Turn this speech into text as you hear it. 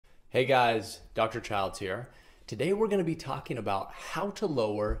Hey guys, Dr. Childs here. Today we're going to be talking about how to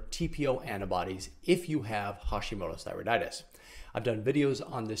lower TPO antibodies if you have Hashimoto's thyroiditis. I've done videos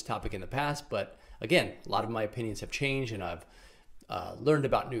on this topic in the past, but again, a lot of my opinions have changed and I've learned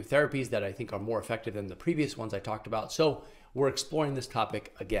about new therapies that I think are more effective than the previous ones I talked about. So we're exploring this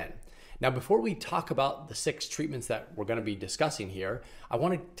topic again. Now, before we talk about the 6 treatments that we're going to be discussing here, I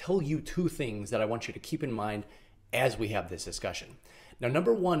want to tell you 2 things that I want you to keep in mind as we have this discussion. Now,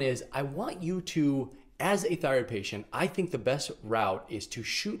 number 1 is I want you to, as a thyroid patient, I think the best route is to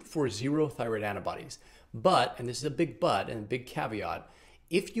shoot for 0 thyroid antibodies. But, and this is a big but and a big caveat,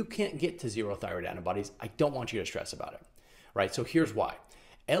 if you can't get to 0 thyroid antibodies, I don't want you to stress about it, right? So here's why.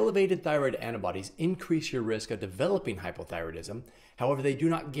 Elevated thyroid antibodies increase your risk of developing hypothyroidism. However, they do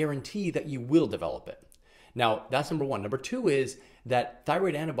not guarantee that you will develop it. Now, that's number 1. Number 2 is that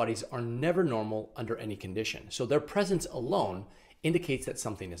thyroid antibodies are never normal under any condition. So their presence alone indicates that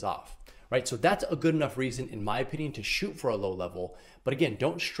something is off, right? So that's a good enough reason, in my opinion, to shoot for a low level. But again,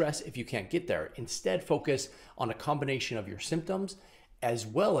 don't stress if you can't get there. Instead, focus on a combination of your symptoms as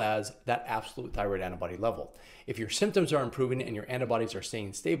well as that absolute thyroid antibody level. If your symptoms are improving and your antibodies are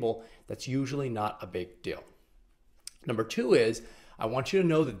staying stable, that's usually not a big deal. Number 2 is I want you to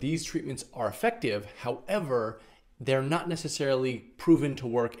know that these treatments are effective. However, they're not necessarily proven to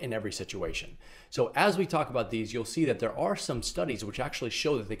work in every situation. So as we talk about these, you'll see that there are some studies which actually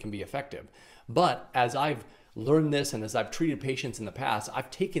show that they can be effective. But as I've learned this and as I've treated patients in the past,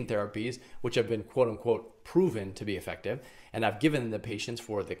 I've taken therapies which have been quote unquote proven to be effective, and I've given the patients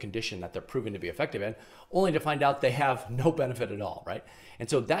for the condition that they're proven to be effective in, only to find out they have no benefit at all, right? And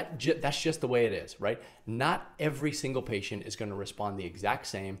so that's just the way it is, right? Not every single patient is going to respond the exact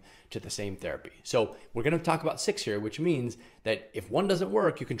same to the same therapy. So we're going to talk about 6 here, which means that if one doesn't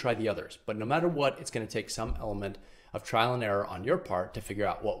work, you can try the others. But no matter what, it's going to take some element of trial and error on your part to figure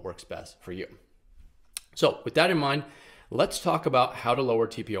out what works best for you. So with that in mind, let's talk about how to lower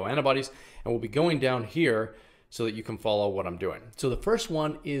TPO antibodies, and we'll be going down here so that you can follow what I'm doing. So the first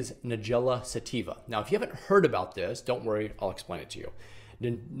one is Nigella sativa. Now, if you haven't heard about this, don't worry, I'll explain it to you.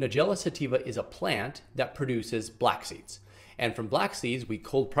 Nigella sativa is a plant that produces black seeds. And from black seeds, we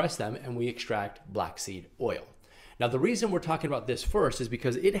cold press them and we extract black seed oil. Now, the reason we're talking about this first is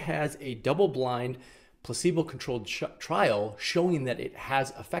because it has a double-blind, placebo-controlled trial showing that it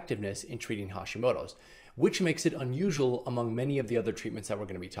has effectiveness in treating Hashimoto's, which makes it unusual among many of the other treatments that we're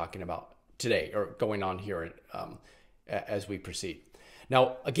going to be talking about today or going on here as we proceed.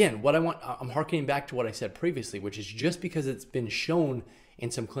 Now, again, I'm harkening back to what I said previously, which is just because it's been shown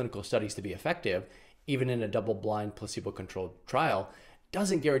in some clinical studies to be effective, even in a double-blind placebo-controlled trial,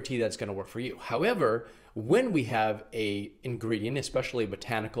 doesn't guarantee that it's going to work for you. However, when we have an ingredient, especially a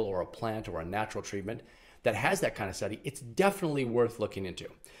botanical or a plant or a natural treatment that has that kind of study, it's definitely worth looking into.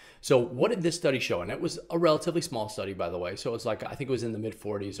 So what did this study show? And it was a relatively small study, by the way. So it's like, I think it was in the mid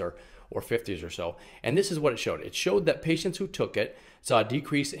 40s or 50s or so. And this is what it showed. It showed that patients who took it saw a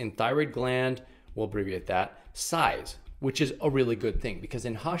decrease in thyroid gland, we'll abbreviate that, size, which is a really good thing because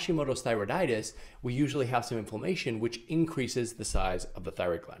in Hashimoto's thyroiditis, we usually have some inflammation which increases the size of the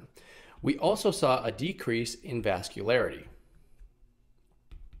thyroid gland. We also saw a decrease in vascularity,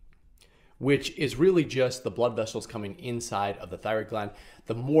 which is really just the blood vessels coming inside of the thyroid gland.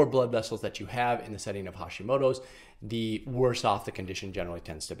 The more blood vessels that you have in the setting of Hashimoto's, the worse off the condition generally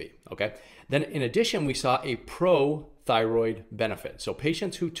tends to be, okay? Then in addition, we saw a pro-thyroid benefit. So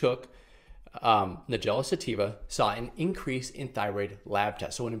patients who took Nigella sativa saw an increase in thyroid lab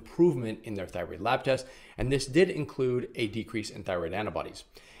tests, so an improvement in their thyroid lab tests, and this did include a decrease in thyroid antibodies.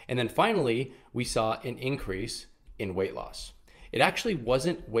 And then finally, we saw an increase in weight loss. It actually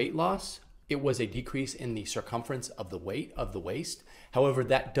wasn't weight loss. It was a decrease in the circumference of the weight of the waist. However,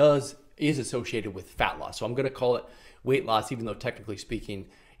 that is associated with fat loss. So I'm going to call it weight loss, even though technically speaking,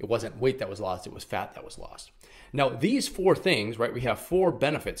 it wasn't weight that was lost, it was fat that was lost. Now, these 4 things, right, we have 4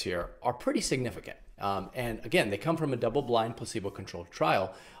 benefits here, are pretty significant. And again, they come from a double-blind placebo-controlled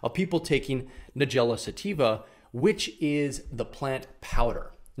trial of people taking Nigella sativa, which is the plant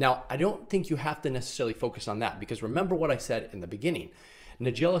powder. Now, I don't think you have to necessarily focus on that because remember what I said in the beginning.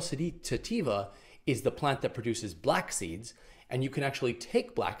 Nigella sativa is the plant that produces black seeds, and you can actually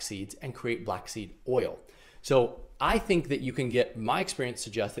take black seeds and create black seed oil. So I think that you can get, my experience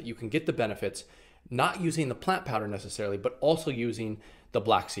suggests that you can get the benefits not using the plant powder necessarily, but also using the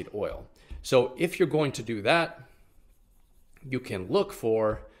black seed oil. So if you're going to do that, you can look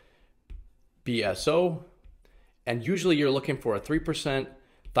for BSO, and usually you're looking for a 3%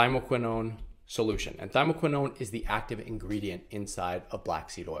 thymoquinone solution. And thymoquinone is the active ingredient inside of black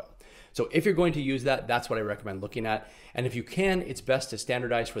seed oil. So if you're going to use that, that's what I recommend looking at. And if you can, it's best to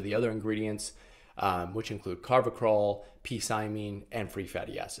standardize for the other ingredients, which include carvacrol, P-cymine, and free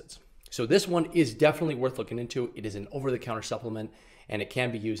fatty acids. So this one is definitely worth looking into. It is an over-the-counter supplement, and it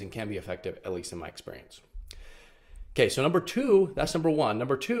can be used and can be effective, at least in my experience. Okay, so number two, that's number one.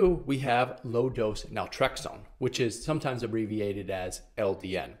 Number two, we have low-dose naltrexone, which is sometimes abbreviated as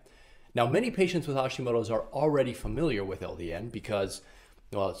LDN. Now, many patients with Hashimoto's are already familiar with LDN because,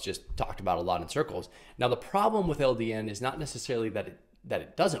 well, it's just talked about a lot in circles. Now, the problem with LDN is not necessarily that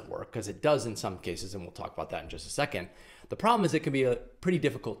it doesn't work, because it does in some cases, and we'll talk about that in just a second. The problem is it can be pretty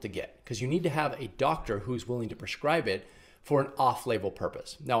difficult to get because you need to have a doctor who's willing to prescribe it for an off-label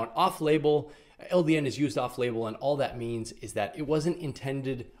purpose. Now, an off-label, LDN is used off-label, and all that means is that it wasn't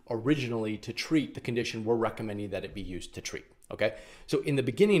intended originally to treat the condition we're recommending that it be used to treat, okay? So in the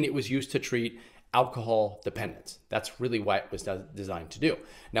beginning, it was used to treat alcohol dependence. That's really what it was designed to do.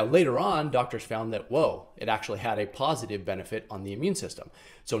 Now, later on, doctors found that, whoa, it actually had a positive benefit on the immune system.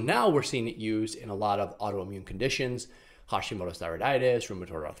 So now we're seeing it used in a lot of autoimmune conditions, Hashimoto's thyroiditis,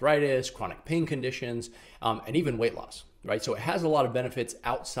 rheumatoid arthritis, chronic pain conditions, and even weight loss, right? So it has a lot of benefits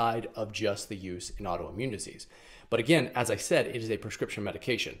outside of just the use in autoimmune disease. But again, as I said, it is a prescription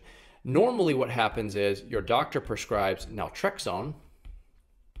medication. Normally what happens is your doctor prescribes naltrexone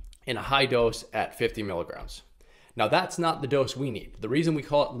in a high dose at 50 milligrams. Now that's not the dose we need. The reason we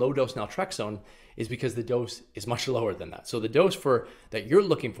call it low dose naltrexone is because the dose is much lower than that. So the dose that you're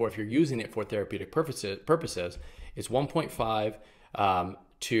looking for if you're using it for therapeutic purposes is 1.5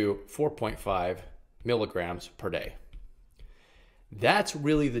 to 4.5 milligrams per day. That's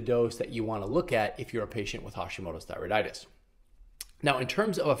really the dose that you want to look at if you're a patient with Hashimoto's thyroiditis. Now, in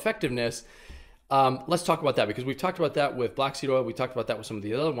terms of effectiveness, let's talk about that, because we've talked about that with black seed oil. We talked about that with some of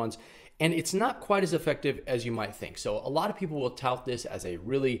the other ones, and it's not quite as effective as you might think. So a lot of people will tout this as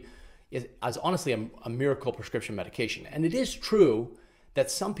honestly a miracle prescription medication. And it is true that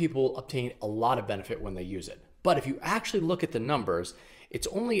some people obtain a lot of benefit when they use it. But if you actually look at the numbers, it's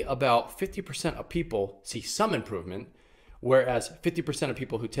only about 50% of people see some improvement, whereas 50% of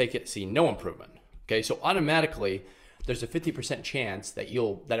people who take it see no improvement. Okay, so automatically there's a 50% chance that it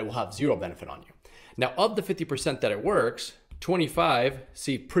will have zero benefit on you. Now, of the 50% that it works, 25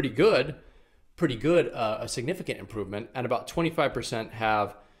 see pretty good, a significant improvement, and about 25%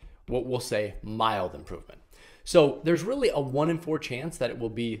 have what we'll say mild improvement. So there's really a 1 in 4 chance that it will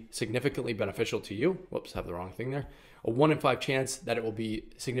be significantly beneficial to you. Whoops, have the wrong thing there. A 1 in 5 chance that it will be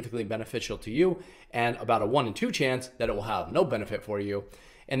significantly beneficial to you, and about a 1 in 2 chance that it will have no benefit for you,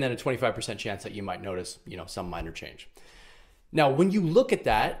 and then a 25% chance that you might notice, some minor change. Now, when you look at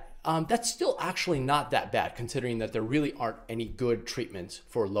that, that's still actually not that bad, considering that there really aren't any good treatments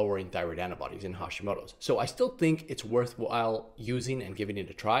for lowering thyroid antibodies in Hashimoto's. So I still think it's worthwhile using and giving it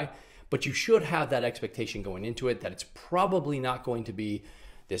a try, but you should have that expectation going into it that it's probably not going to be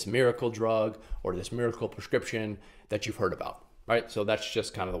this miracle drug or this miracle prescription that you've heard about, right? So that's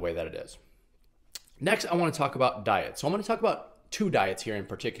just kind of the way that it is. Next, I want to talk about diet. So I'm going to talk about 2 diets here in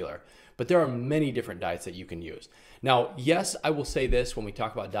particular, but there are many different diets that you can use. Now, yes, I will say this when we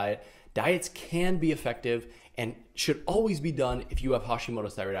talk about diet, diets can be effective and should always be done if you have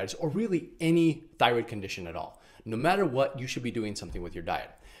Hashimoto's thyroiditis or really any thyroid condition at all. No matter what, you should be doing something with your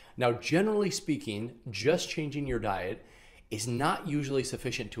diet. Now, generally speaking, just changing your diet is not usually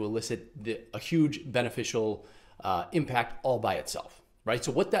sufficient to elicit a huge beneficial impact all by itself, right?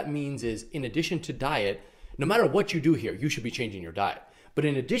 So what that means is, in addition to diet, no matter what you do here, you should be changing your diet. But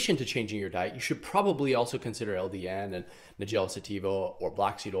in addition to changing your diet, you should probably also consider LDN and Nigella sativa or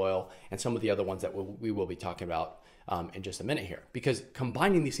black seed oil and some of the other ones that we will be talking about in just a minute here, because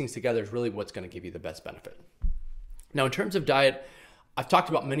combining these things together is really what's going to give you the best benefit. Now, in terms of diet, I've talked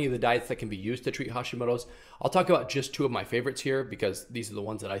about many of the diets that can be used to treat Hashimoto's. I'll talk about just 2 of my favorites here because these are the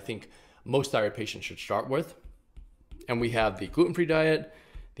ones that I think most thyroid patients should start with. And we have the gluten-free diet,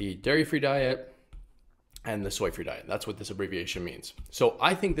 the dairy-free diet, and the soy-free diet. That's what this abbreviation means. So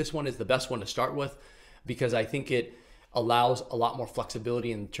I think this one is the best one to start with because I think it allows a lot more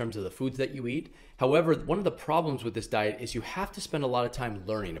flexibility in terms of the foods that you eat. However, one of the problems with this diet is you have to spend a lot of time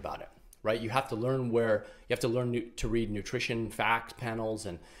learning about it, right? You have to learn to read nutrition fact panels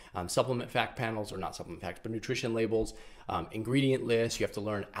and supplement fact panels, or not supplement facts, but nutrition labels, ingredient lists. You have to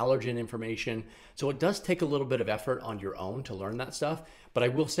learn allergen information. So it does take a little bit of effort on your own to learn that stuff. But I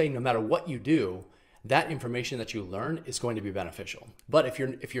will say, no matter what you do, that information that you learn is going to be beneficial. But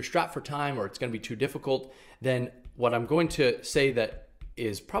if you're strapped for time or it's going to be too difficult, then what I'm going to say that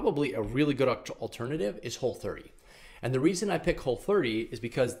is probably a really good alternative is Whole30. And the reason I pick Whole30 is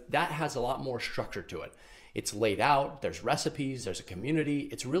because that has a lot more structure to it. It's laid out, there's recipes, there's a community.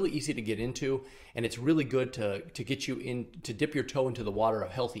 It's really easy to get into, and it's really good to get you in, to dip your toe into the water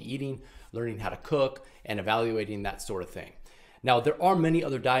of healthy eating, learning how to cook, and evaluating that sort of thing. Now, there are many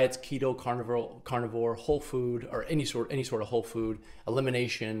other diets: keto, carnivore, whole food, or any sort of whole food,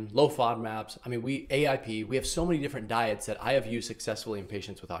 elimination, low FODMAPs. I mean, AIP, we have so many different diets that I have used successfully in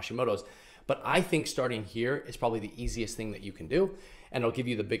patients with Hashimoto's, but I think starting here is probably the easiest thing that you can do, and it'll give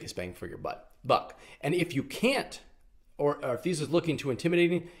you the biggest bang for your buck. And if you can't, or if these is looking too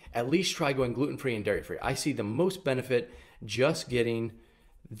intimidating, at least try going gluten-free and dairy-free. I see the most benefit just getting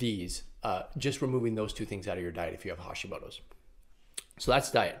these, just removing those two things out of your diet if you have Hashimoto's. So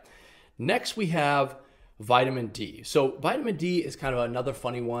that's diet. Next, we have vitamin D. So vitamin D is kind of another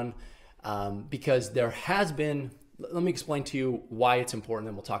funny one because there has been, let me explain to you why it's important,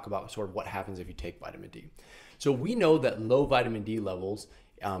 and we'll talk about sort of what happens if you take vitamin D. So we know that low vitamin D levels,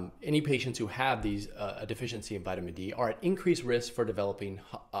 any patients who have these a deficiency in vitamin D are at increased risk for developing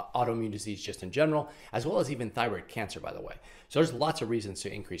autoimmune disease just in general, as well as even thyroid cancer, by the way. So there's lots of reasons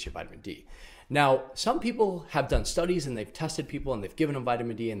to increase your vitamin D. Now, some people have done studies and they've tested people and they've given them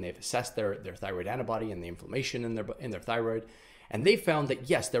vitamin D and they've assessed their thyroid antibody and the inflammation in their thyroid. And they found that,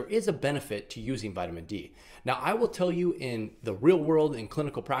 yes, there is a benefit to using vitamin D. Now, I will tell you, in the real world, in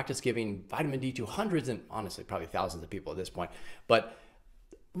clinical practice, giving vitamin D to hundreds and honestly probably thousands of people at this point, but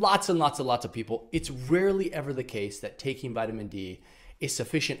lots and lots of people, it's rarely ever the case that taking vitamin D is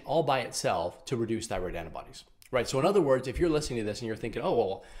sufficient all by itself to reduce thyroid antibodies, right? So in other words, if you're listening to this and you're thinking, oh,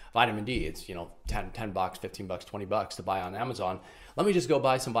 well, vitamin D, it's, $10 bucks, 15 bucks, 20 bucks to buy on Amazon. Let me just go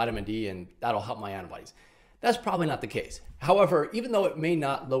buy some vitamin D and that'll help my antibodies. That's probably not the case. However, even though it may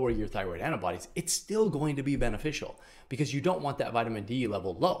not lower your thyroid antibodies, it's still going to be beneficial because you don't want that vitamin D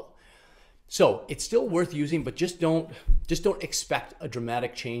level low. So it's still worth using, but just don't expect a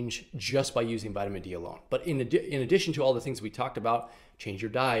dramatic change just by using vitamin D alone. But in addition to all the things we talked about, change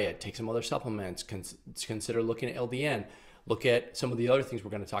your diet, take some other supplements, consider looking at LDN, look at some of the other things we're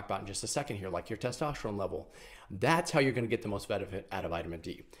going to talk about in just a second here, like your testosterone level. That's how you're going to get the most benefit out of vitamin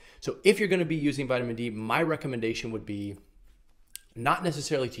D. So if you're going to be using vitamin D, my recommendation would be not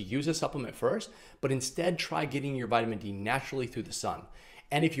necessarily to use a supplement first, but instead try getting your vitamin D naturally through the sun.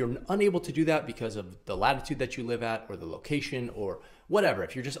 And if you're unable to do that because of the latitude that you live at or the location or whatever,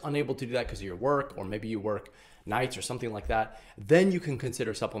 if you're just unable to do that because of your work, or maybe you work nights or something like that, then you can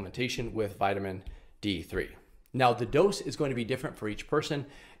consider supplementation with vitamin D3. Now, the dose is going to be different for each person.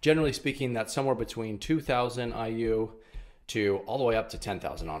 Generally speaking, that's somewhere between 2,000 IU to all the way up to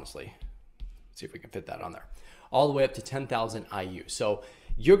 10,000, honestly. Let's see if we can fit that on there. All the way up to 10,000 IU. So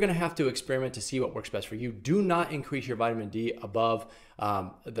you're going to have to experiment to see what works best for you. Do not increase your vitamin D above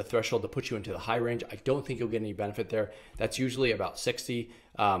the threshold to put you into the high range. I don't think you'll get any benefit there. That's usually about 60.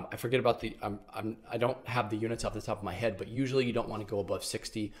 I forget about the, I don't have the units off the top of my head, but usually you don't want to go above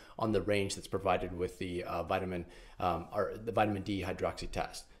 60 on the range that's provided with the vitamin D hydroxy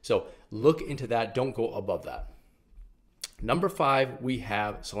test. So look into that. Don't go above that. Number 5, we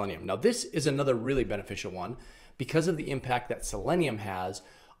have selenium. Now, this is another really beneficial one because of the impact that selenium has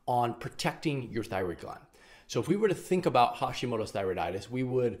on protecting your thyroid gland. So if we were to think about Hashimoto's thyroiditis,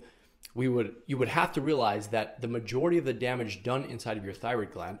 you would have to realize that the majority of the damage done inside of your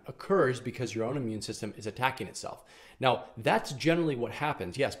thyroid gland occurs because your own immune system is attacking itself. Now, that's generally what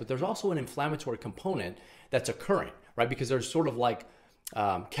happens, yes, but there's also an inflammatory component that's occurring, right? Because there's sort of like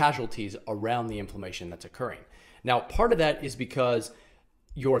casualties around the inflammation that's occurring. Now, part of that is because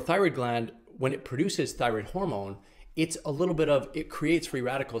your thyroid gland, when it produces thyroid hormone, it creates free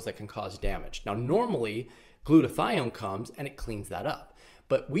radicals that can cause damage. Now, normally glutathione comes and it cleans that up.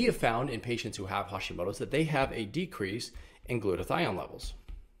 But we have found in patients who have Hashimoto's that they have a decrease in glutathione levels.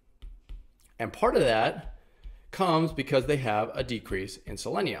 And part of that comes because they have a decrease in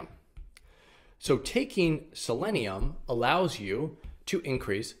selenium. So taking selenium allows you to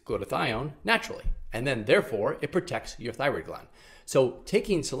increase glutathione naturally. And then therefore it protects your thyroid gland. So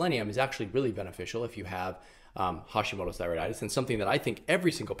taking selenium is actually really beneficial if you have Hashimoto's thyroiditis, and something that I think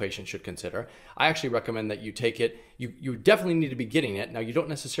every single patient should consider. I actually recommend that you take it. You definitely need to be getting it. Now, you don't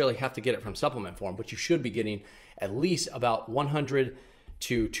necessarily have to get it from supplement form, but you should be getting at least about 100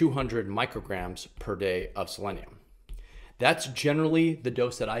 to 200 micrograms per day of selenium. That's generally the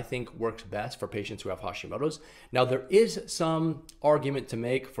dose that I think works best for patients who have Hashimoto's. Now, there is some argument to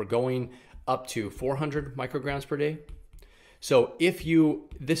make for going up to 400 micrograms per day. So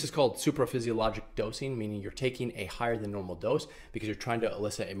this is called supraphysiologic dosing, meaning you're taking a higher than normal dose because you're trying to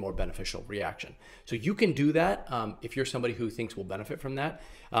elicit a more beneficial reaction. So you can do that if you're somebody who thinks will benefit from that.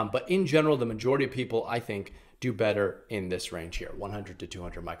 But in general, the majority of people, I think, do better in this range here, 100 to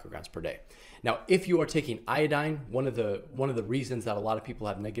 200 micrograms per day. Now, if you are taking iodine, one of the reasons that a lot of people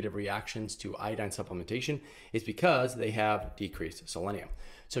have negative reactions to iodine supplementation is because they have decreased selenium.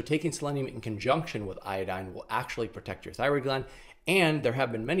 So taking selenium in conjunction with iodine will actually protect your thyroid gland. And there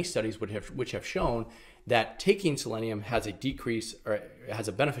have been many studies which have shown that taking selenium has a decrease, or has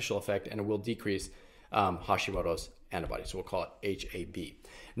a beneficial effect, and it will decrease Hashimoto's antibodies. So we'll call it HAB.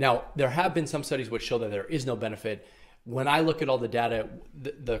 Now, there have been some studies which show that there is no benefit. When I look at all the data,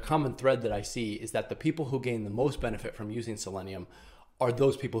 the common thread that I see is that the people who gain the most benefit from using selenium are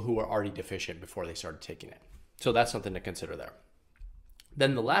those people who were already deficient before they started taking it. So that's something to consider there.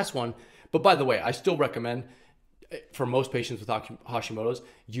 Then the last one, but by the way, I still recommend for most patients with Hashimoto's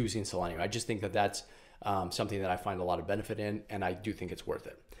using selenium. I just think that that's something that I find a lot of benefit in, and I do think it's worth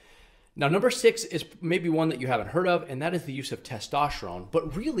it. Now, number 6 is maybe one that you haven't heard of, and that is the use of testosterone.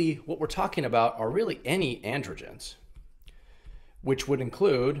 But really, what we're talking about are really any androgens, which would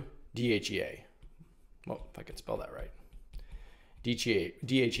include DHEA. Well, if I can spell that right.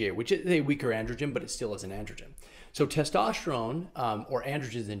 DHEA, which is a weaker androgen, but it still is an androgen. So testosterone, or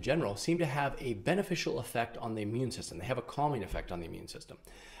androgens in general, seem to have a beneficial effect on the immune system. They have a calming effect on the immune system.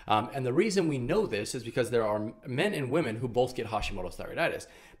 And the reason we know this is because there are men and women who both get Hashimoto's thyroiditis.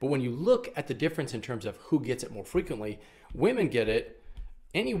 But when you look at the difference in terms of who gets it more frequently, women get it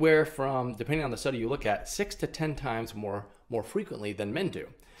anywhere from, depending on the study you look at, 6 to 10 times more frequently than men do.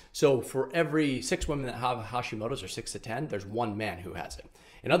 So for every 6 women that have Hashimoto's, or 6 to 10, there's 1 man who has it.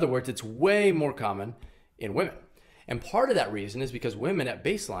 In other words, it's way more common in women. And part of that reason is because women at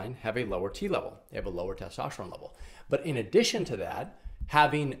baseline have a lower T level. They have a lower testosterone level. But in addition to that,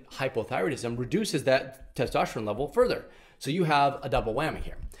 having hypothyroidism reduces that testosterone level further. So you have a double whammy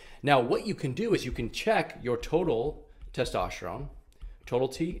here. Now, what you can do is you can check your total testosterone, total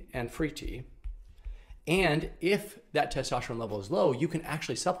T and free T. And if that testosterone level is low, you can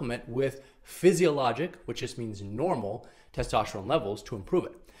actually supplement with physiologic, which just means normal testosterone levels, to improve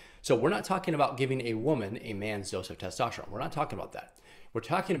it. So we're not talking about giving a woman a man's dose of testosterone. We're not talking about that. We're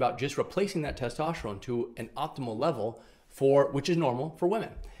talking about just replacing that testosterone to an optimal level which is normal for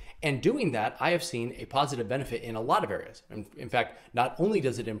women. And doing that, I have seen a positive benefit in a lot of areas. In fact, not only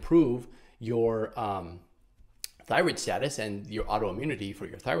does it improve your thyroid status and your autoimmunity for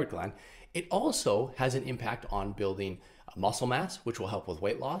your thyroid gland, it also has an impact on building muscle mass, which will help with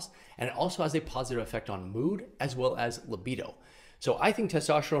weight loss. And it also has a positive effect on mood as well as libido. So I think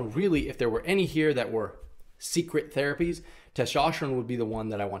testosterone really, if there were any here that were secret therapies, testosterone would be the one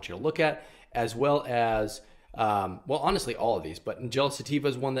that I want you to look at, as well as, well, honestly, all of these. But Gel sativa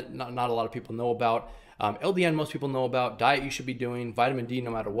is one that not a lot of people know about. LDN, most people know about. Diet you should be doing. Vitamin D,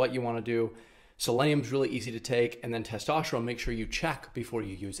 no matter what you want to do. Selenium is really easy to take. And then testosterone, make sure you check before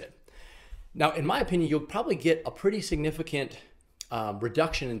you use it. Now, in my opinion, you'll probably get a pretty significant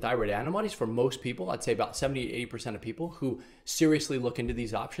reduction in thyroid antibodies for most people. I'd say about 70 to 80% of people who seriously look into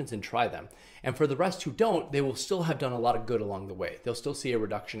these options and try them. And for the rest who don't, they will still have done a lot of good along the way. They'll still see a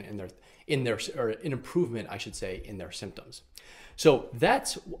reduction or an improvement, I should say, in their symptoms. So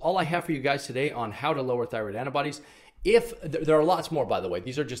that's all I have for you guys today on how to lower thyroid antibodies. If there are lots more, by the way,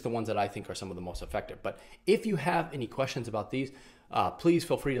 these are just the ones that I think are some of the most effective. But if you have any questions about these, please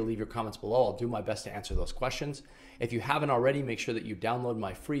feel free to leave your comments below. I'll do my best to answer those questions. If you haven't already, make sure that you download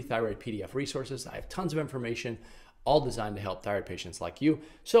my free thyroid PDF resources. I have tons of information, all designed to help thyroid patients like you.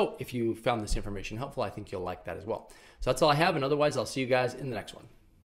 So if you found this information helpful, I think you'll like that as well. So that's all I have. And otherwise, I'll see you guys in the next one.